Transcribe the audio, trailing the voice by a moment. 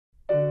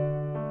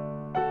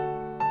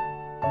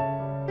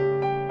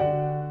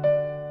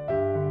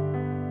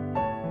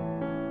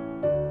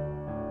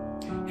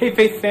Hey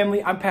Faith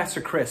family, I'm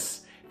Pastor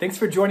Chris. Thanks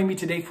for joining me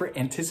today for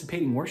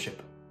Anticipating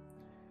Worship.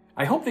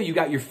 I hope that you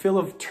got your fill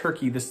of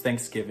turkey this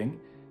Thanksgiving.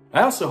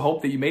 I also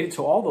hope that you made it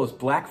to all those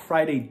Black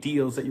Friday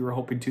deals that you were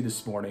hoping to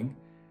this morning.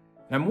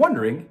 And I'm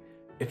wondering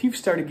if you've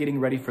started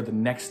getting ready for the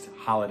next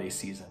holiday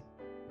season.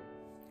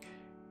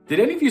 Did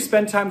any of you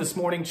spend time this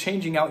morning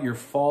changing out your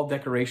fall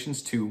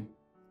decorations to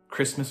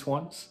Christmas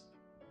ones?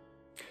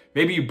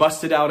 Maybe you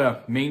busted out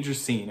a manger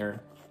scene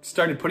or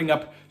started putting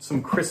up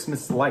some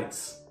Christmas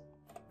lights.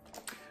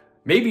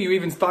 Maybe you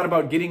even thought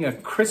about getting a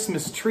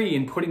Christmas tree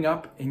and putting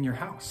up in your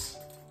house.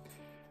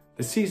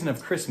 The season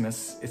of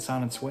Christmas, it's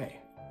on its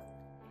way.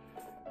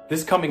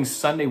 This coming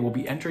Sunday, we'll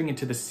be entering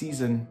into the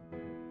season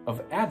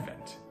of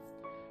Advent,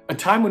 a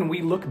time when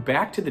we look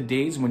back to the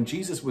days when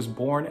Jesus was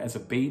born as a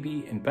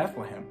baby in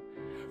Bethlehem,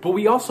 but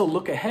we also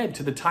look ahead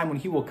to the time when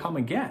he will come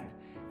again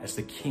as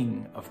the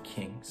King of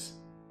Kings.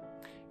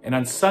 And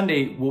on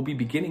Sunday, we'll be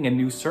beginning a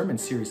new sermon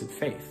series at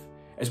Faith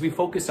as we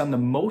focus on the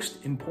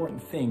most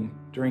important thing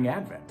during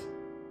Advent,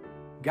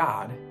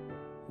 God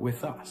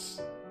with us.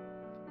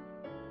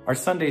 Our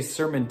Sunday's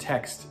sermon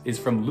text is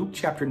from Luke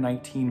chapter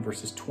 19,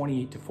 verses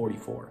 28 to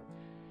 44.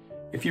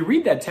 If you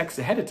read that text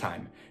ahead of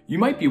time, you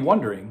might be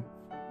wondering,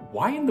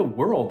 why in the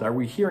world are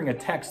we hearing a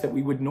text that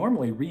we would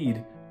normally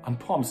read on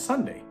Palm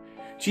Sunday?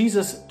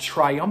 Jesus'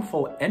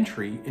 triumphal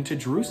entry into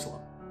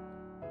Jerusalem.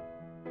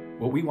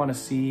 What we want to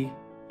see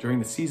during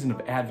the season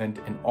of Advent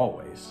and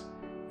always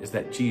is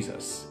that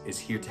Jesus is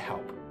here to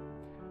help.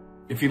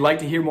 If you'd like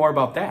to hear more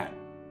about that,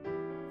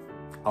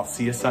 I'll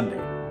see you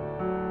Sunday.